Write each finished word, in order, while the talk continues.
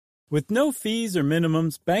With no fees or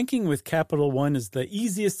minimums, banking with Capital One is the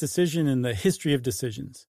easiest decision in the history of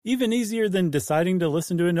decisions. Even easier than deciding to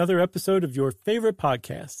listen to another episode of your favorite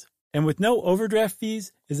podcast. And with no overdraft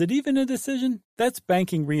fees, is it even a decision? That's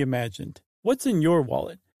banking reimagined. What's in your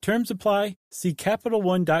wallet? Terms apply. See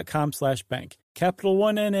CapitalOne.com/bank. Capital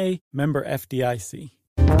One N.A., member FDIC.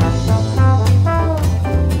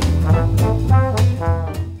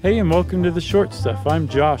 Hey, and welcome to The Short Stuff. I'm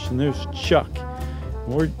Josh, and there's Chuck.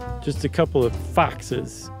 We're just a couple of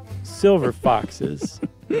foxes, silver foxes,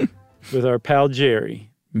 with our pal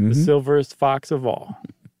Jerry, the silverest fox of all.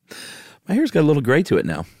 My hair's got a little gray to it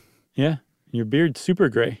now. Yeah, your beard's super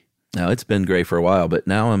gray. No, it's been gray for a while, but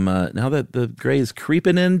now now that the gray is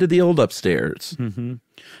creeping into the old upstairs. Mm-hmm.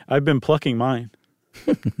 I've been plucking mine.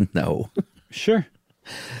 No. Sure.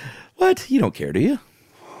 What? You don't care, do you?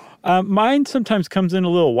 Mine sometimes comes in a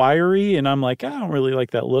little wiry, and I'm like, I don't really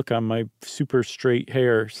like that look on my super straight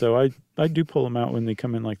hair. So I do pull them out when they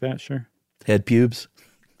come in like that, sure. Head pubes?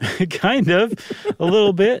 Kind of, a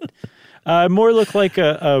little bit. More look like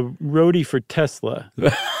a roadie for Tesla.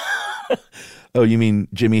 Oh, you mean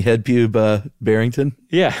Jimmy Headpube Barrington?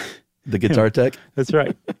 Yeah. The guitar tech? That's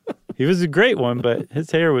right. He was a great one, but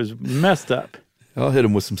his hair was messed up. I'll hit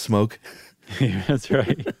him with some smoke. Yeah, that's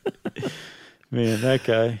right. Man, that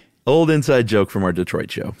guy. Old inside joke from our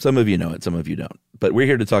Detroit show. Some of you know it, some of you don't. But we're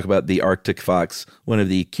here to talk about the Arctic fox, one of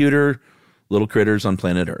the cuter little critters on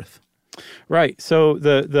planet Earth. Right. So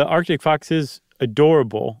the Arctic fox is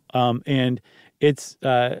adorable, and it's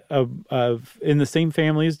in the same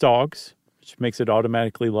family as dogs, which makes it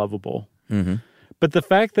automatically lovable. Mm-hmm. But the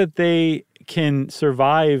fact that they can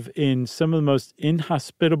survive in some of the most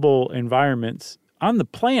inhospitable environments on the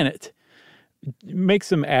planet makes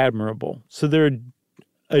them admirable. So they're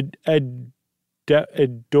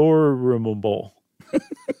adorable.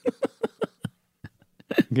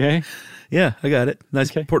 Okay? Yeah, I got it.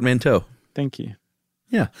 Nice portmanteau. Thank you.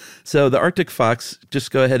 Yeah. So the Arctic fox,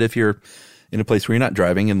 just go ahead if you're in a place where you're not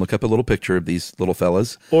driving and look up a little picture of these little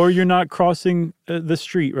fellas. Or you're not crossing the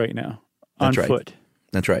street right now on foot.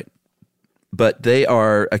 That's right. But they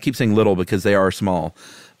are, I keep saying little because they are small.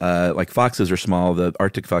 Like foxes are small. The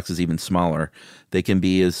Arctic fox is even smaller. They can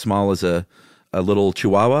be as small as a little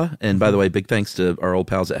chihuahua. And by the way, big thanks to our old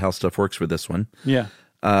pals at How Stuff Works for this one. Yeah.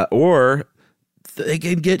 Or they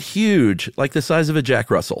can get huge, like the size of a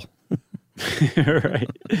Jack Russell. Right.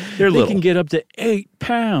 They're little. They can get up to 8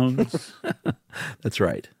 pounds. That's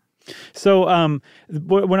right. So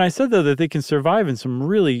when I said, though, that they can survive in some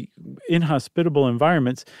really inhospitable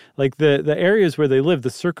environments, like the areas where they live, the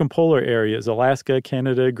circumpolar areas, Alaska,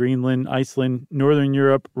 Canada, Greenland, Iceland, Northern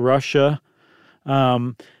Europe, Russia,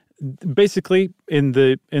 basically in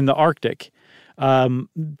the Arctic,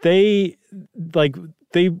 they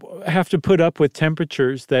have to put up with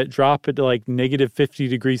temperatures that drop at like negative 50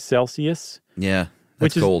 degrees Celsius. Yeah.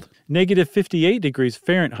 That's cold. Negative 58 degrees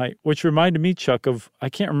Fahrenheit, which reminded me, Chuck, of, I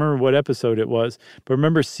can't remember what episode it was, but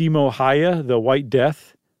remember Simo Haya, the White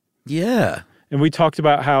Death? Yeah. And we talked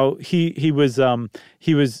about how he was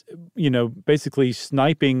basically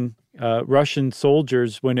sniping Russian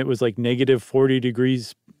soldiers when it was like negative 40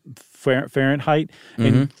 degrees Fahrenheit,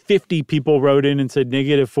 and 50 people wrote in and said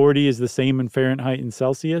negative 40 is the same in Fahrenheit and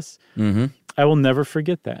Celsius. Mm-hmm. I will never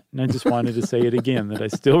forget that. And I just wanted to say it again, that I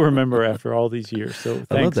still remember after all these years. So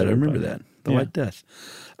thanks, I love that. everybody. I remember that. The White Death.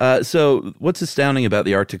 So what's astounding about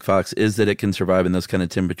the Arctic fox is that it can survive in those kind of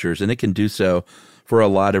temperatures, and it can do so for a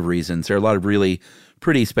lot of reasons. There are a lot of really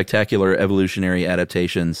pretty spectacular evolutionary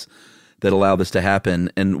adaptations that allow this to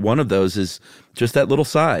happen. And one of those is just that little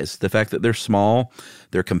size, the fact that they're small,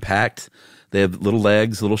 they're compact, they have little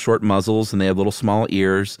legs, little short muzzles, and they have little small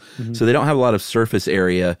ears. Mm-hmm. So they don't have a lot of surface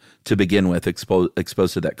area to begin with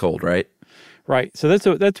exposed to that cold, right? Right. So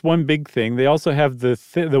that's one big thing. They also have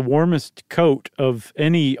the warmest coat of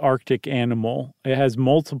any Arctic animal. It has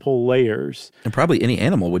multiple layers. And probably any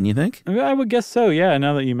animal, wouldn't you think? I would guess so, yeah,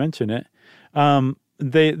 now that you mention it.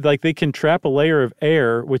 They can trap a layer of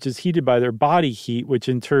air, which is heated by their body heat, which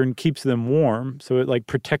in turn keeps them warm. So it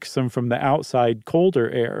protects them from the outside colder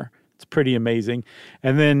air. It's pretty amazing.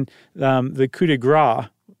 And then the coup de grace,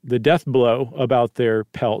 the death blow about their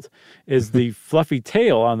pelt, is the fluffy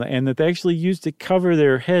tail on the end that they actually use to cover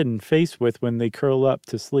their head and face with when they curl up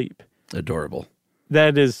to sleep. Adorable.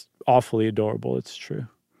 That is awfully adorable. It's true.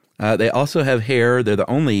 They also have hair. They're the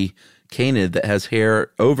only canid that has hair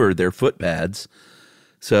over their foot pads.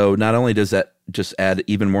 So not only does that just add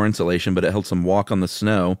even more insulation, but it helps them walk on the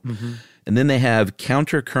snow. Mm-hmm. And then they have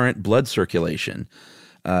countercurrent blood circulation.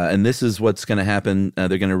 And this is what's going to happen.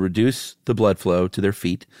 They're going to reduce the blood flow to their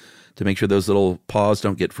feet to make sure those little paws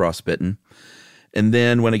don't get frostbitten. And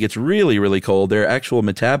then when it gets really, really cold, their actual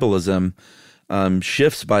metabolism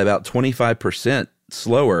shifts by about 25%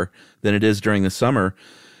 slower than it is during the summer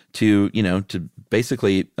to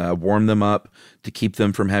basically warm them up, to keep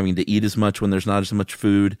them from having to eat as much when there's not as much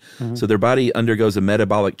food. Mm-hmm. So their body undergoes a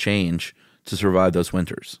metabolic change to survive those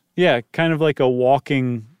winters. Yeah, kind of like a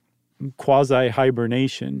walking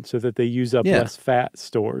quasi-hibernation so that they use up less fat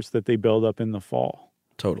stores that they build up in the fall.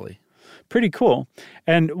 Totally. Pretty cool.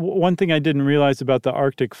 And one thing I didn't realize about the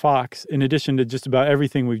Arctic fox, in addition to just about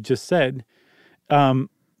everything we've just said,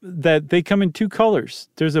 that they come in two colors.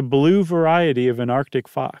 There's a blue variety of an Arctic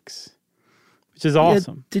fox, which is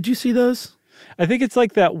awesome. Did you see those? I think it's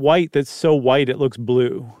like that white that's so white it looks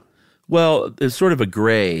blue. Well, it's sort of a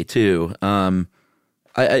gray, too.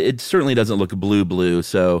 It certainly doesn't look blue,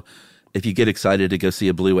 so if you get excited to go see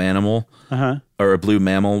a blue animal or a blue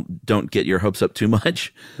mammal, don't get your hopes up too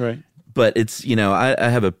much. Right. But it's, I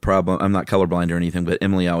have a problem. I'm not colorblind or anything, but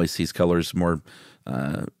Emily always sees colors more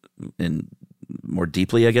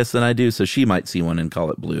deeply, I guess, than I do. So she might see one and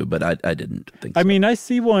call it blue, but I didn't think so. I mean, I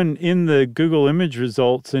see one in the Google image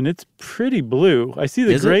results, and it's pretty blue. I see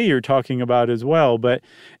the gray you're talking about as well, but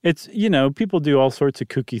it's, people do all sorts of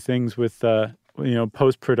kooky things with,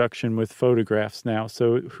 post-production with photographs now.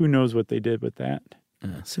 So who knows what they did with that.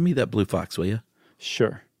 Send me that blue fox, will you?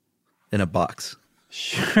 Sure. In a box.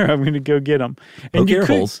 Sure, I'm going to go get them. And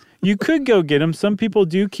you could go get them. Some people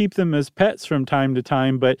do keep them as pets from time to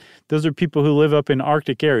time, but those are people who live up in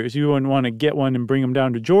Arctic areas. You wouldn't want to get one and bring them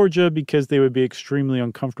down to Georgia because they would be extremely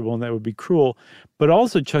uncomfortable and that would be cruel. But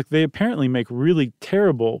also, Chuck, they apparently make really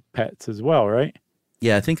terrible pets as well, right?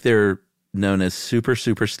 Yeah, I think they're known as super,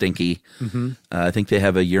 super stinky. Mm-hmm. I think they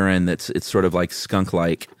have a urine it's sort of like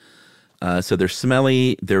skunk-like. So they're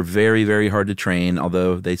smelly. They're very, very hard to train,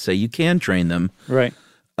 although they say you can train them. Right.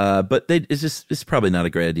 But it's probably not a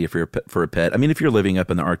great idea for a pet. I mean, if you're living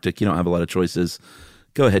up in the Arctic, you don't have a lot of choices.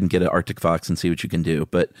 Go ahead and get an Arctic fox and see what you can do.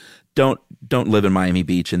 But don't live in Miami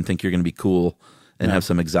Beach and think you're going to be cool and have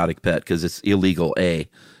some exotic pet, because it's illegal, A,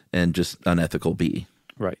 and just unethical, B.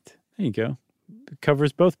 Right. There you go. It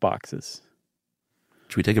covers both boxes.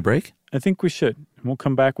 Should we take a break? I think we should. And we'll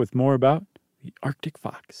come back with more about the Arctic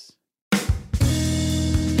fox.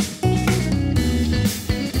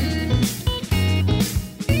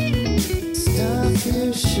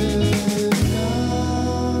 You should know.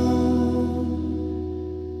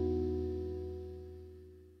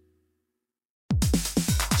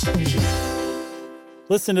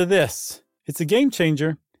 Listen to this. It's a game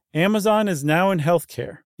changer. Amazon is now in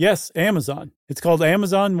healthcare. Yes, Amazon. It's called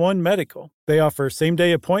Amazon One Medical. They offer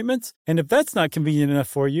same-day appointments, and if that's not convenient enough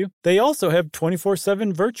for you, they also have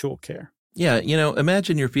 24/7 virtual care. Yeah,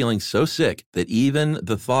 imagine you're feeling so sick that even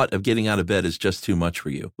the thought of getting out of bed is just too much for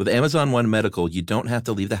you. With Amazon One Medical, you don't have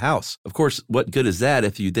to leave the house. Of course, what good is that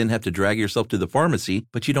if you then have to drag yourself to the pharmacy,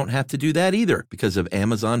 but you don't have to do that either because of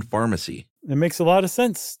Amazon Pharmacy. It makes a lot of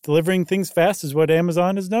sense. Delivering things fast is what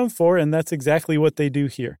Amazon is known for, and that's exactly what they do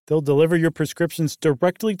here. They'll deliver your prescriptions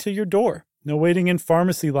directly to your door. No waiting in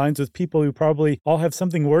pharmacy lines with people who probably all have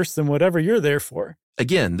something worse than whatever you're there for.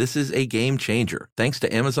 Again, this is a game changer. Thanks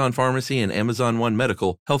to Amazon Pharmacy and Amazon One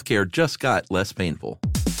Medical, healthcare just got less painful.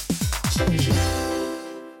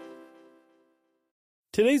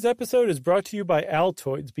 Today's episode is brought to you by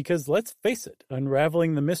Altoids because, let's face it,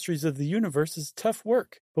 unraveling the mysteries of the universe is tough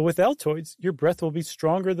work. But with Altoids, your breath will be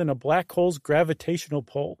stronger than a black hole's gravitational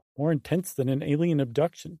pull, more intense than an alien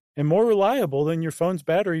abduction, and more reliable than your phone's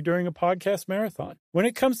battery during a podcast marathon. When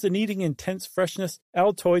it comes to needing intense freshness,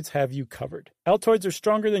 Altoids have you covered. Altoids are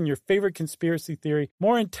stronger than your favorite conspiracy theory,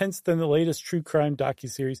 more intense than the latest true crime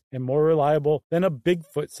docuseries, and more reliable than a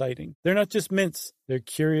Bigfoot sighting. They're not just mints, they're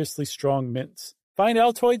curiously strong mints. Find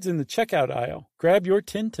Altoids in the checkout aisle. Grab your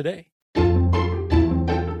tin today.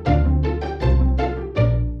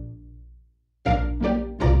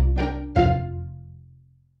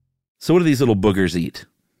 So what do these little boogers eat?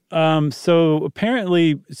 So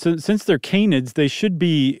apparently, since they're canids, they should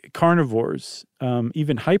be carnivores,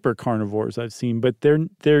 even hyper carnivores I've seen, but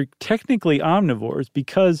they're technically omnivores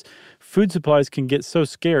because food supplies can get so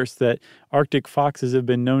scarce that Arctic foxes have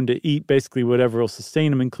been known to eat basically whatever will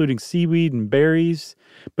sustain them, including seaweed and berries,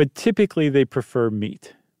 but typically they prefer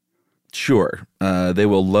meat. Sure. They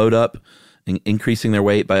will load up, increasing their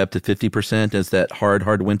weight by up to 50% as that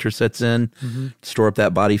hard winter sets in, store up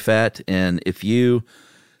that body fat, and if you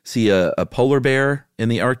see a polar bear in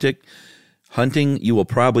the Arctic hunting, you will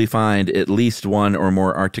probably find at least one or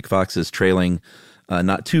more Arctic foxes trailing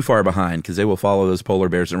not too far behind, because they will follow those polar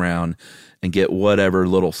bears around and get whatever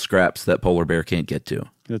little scraps that polar bear can't get to.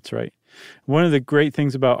 That's right. One of the great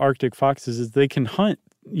things about Arctic foxes is they can hunt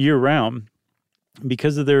year-round.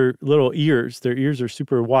 because of their little ears. Their ears are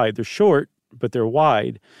super wide. They're short, but they're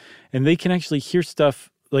wide. And they can actually hear stuff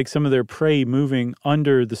like some of their prey moving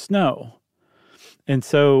under the snow. And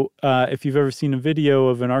so if you've ever seen a video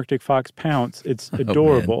of an Arctic fox pounce, it's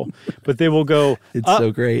adorable. But they will go It's up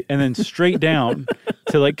so great. and then straight down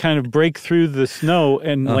to like kind of break through the snow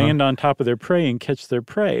and land on top of their prey and catch their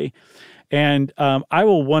prey. And I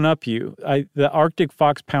will one-up you. The Arctic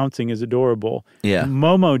fox pouncing is adorable. Yeah.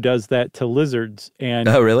 Momo does that to lizards, and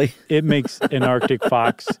Oh, really? it makes an Arctic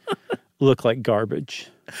fox look like garbage.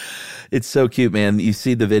 It's so cute, man. You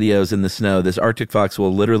see the videos in the snow. This Arctic fox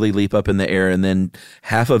will literally leap up in the air, and then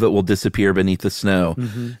half of it will disappear beneath the snow.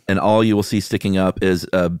 And all you will see sticking up is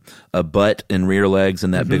a butt and rear legs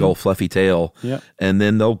and that big old fluffy tail. Yep. And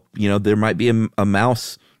then there might be a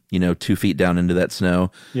mouse, 2 feet down into that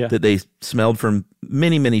snow that they smelled from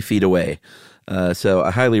many, many feet away. So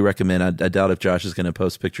I highly recommend. I doubt if Josh is going to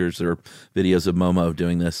post pictures or videos of Momo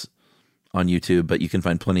doing this on YouTube, but you can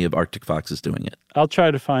find plenty of Arctic foxes doing it. I'll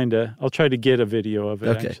try to get a video of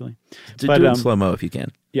it, actually. Do it in slow-mo if you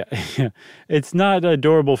can. Yeah. It's not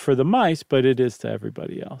adorable for the mice, but it is to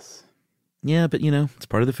everybody else. Yeah, but it's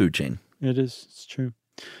part of the food chain. It is. It's true.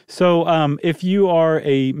 So if you are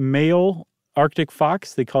a male Arctic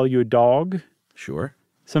fox, they call you a dog. Sure.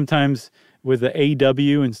 Sometimes with the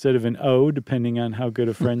AW instead of an O, depending on how good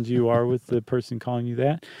of friends you are with the person calling you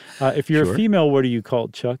that. If you're a female, what are you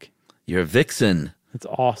called, Chuck? You're a vixen. That's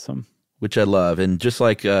awesome. Which I love. And just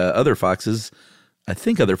like other foxes, I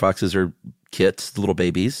think other foxes are kits, little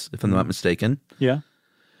babies, if I'm not mistaken. Yeah.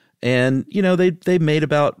 And, they mate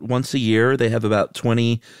about once a year. They have about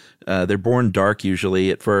 20, they're born dark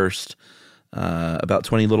usually at first, about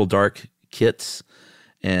 20 little dark kits.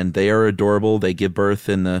 And they are adorable. They give birth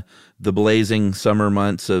in the blazing summer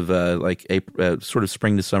months of April, sort of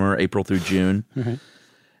spring to summer, April through June.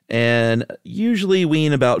 And usually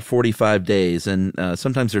wean about 45 days. And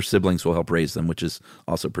sometimes their siblings will help raise them, which is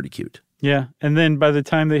also pretty cute. Yeah. And then by the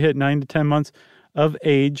time they hit 9 to 10 months of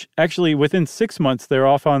age, actually within 6 months, they're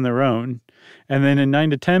off on their own. And then in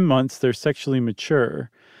 9 to 10 months, they're sexually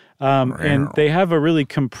mature. And they have a really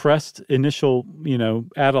compressed initial,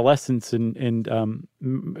 adolescence and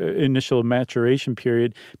initial maturation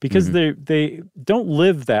period because they don't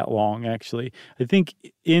live that long, actually. I think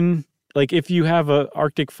if you have a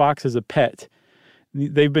Arctic fox as a pet,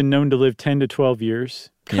 they've been known to live 10 to 12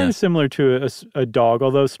 years, kind of similar to a dog,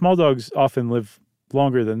 although small dogs often live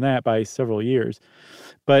longer than that by several years.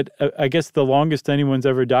 But I guess the longest anyone's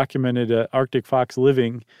ever documented an Arctic fox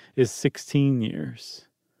living is 16 years.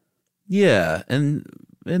 Yeah, and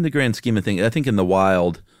in the grand scheme of things, I think in the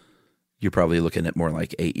wild, you're probably looking at more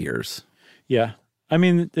like 8 years. Yeah. I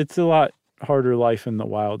mean, it's a lot harder life in the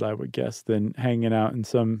wild, I would guess, than hanging out in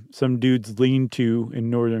some dude's lean-to in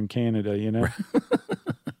northern Canada,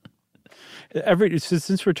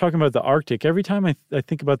 Since we're talking about the Arctic, every time I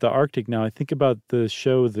think about the Arctic now, I think about the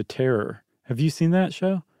show The Terror. Have you seen that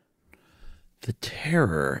show? The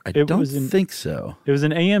Terror? I don't think so. It was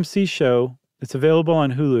an AMC show. It's available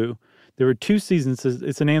on Hulu. There were 2 seasons.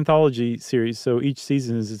 It's an anthology series, so each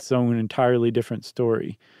season is its own entirely different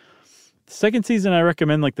story. The second season I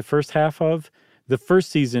recommend the first half of. The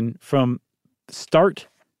first season from start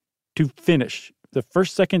to finish, the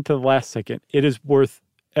first second to the last second, it is worth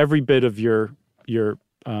every bit of your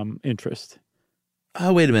interest.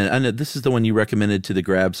 Oh, wait a minute. I know this is the one you recommended to the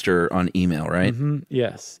Grabster on email, right?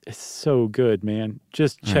 Yes. It's so good, man.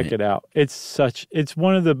 Just check it out. It's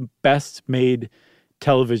one of the best made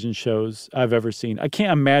television shows I've ever seen. I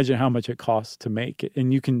can't imagine how much it costs to make it,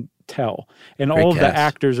 and you can tell. And all of the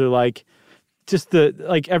actors are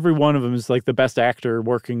every one of them is like the best actor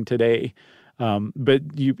working today. But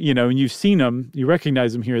you've seen them, you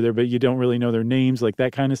recognize them here or there, but you don't really know their names, like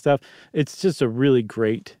that kind of stuff. It's just a really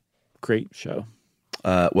great, great show.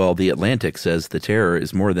 Well, The Atlantic says The Terror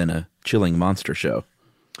is more than a chilling monster show.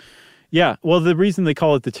 Yeah, well, the reason they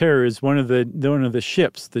call it The Terror is one of the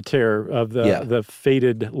ships, The Terror, of the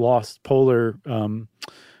fated lost polar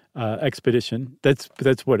expedition. That's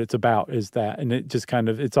what it's about, is that, and it just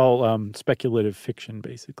it's all speculative fiction,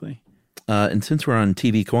 basically. And since we're on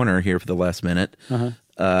TV Corner here for the last minute,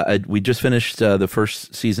 we just finished the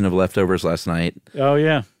first season of Leftovers last night. Oh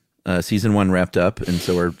yeah. Season 1 wrapped up, and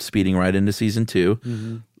so we're speeding right into season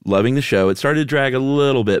 2. Loving the show. It started to drag a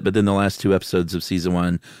little bit, but then the last 2 episodes of season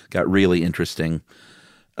 1 got really interesting.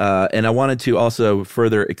 And I wanted to also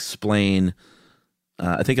further explain,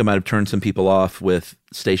 I think I might have turned some people off with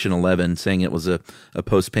Station 11, saying it was a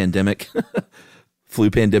post-pandemic, flu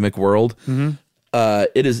pandemic world.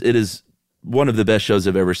 It is one of the best shows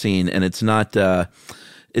I've ever seen, and it's not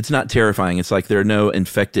it's not terrifying. It's like there are no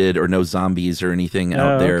infected or no zombies or anything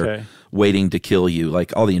out there waiting to kill you.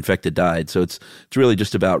 Like all the infected died. So it's really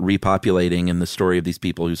just about repopulating and the story of these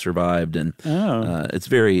people who survived. And it's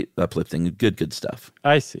very uplifting. Good stuff.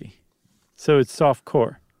 I see. So it's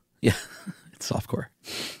softcore. Yeah, it's softcore.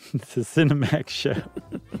 It's a Cinemax show.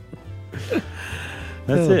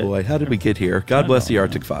 That's oh it. Boy, how did we get here? God bless the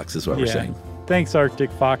Arctic Fox is what we're saying. Thanks,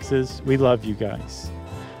 Arctic Foxes. We love you guys.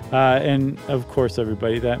 And of course,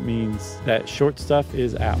 everybody, that means that Short Stuff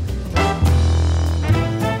is out.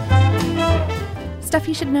 Stuff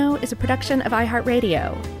You Should Know is a production of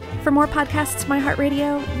iHeartRadio. For more podcasts from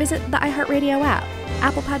iHeartRadio, visit the iHeartRadio app,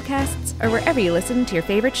 Apple Podcasts, or wherever you listen to your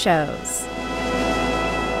favorite shows.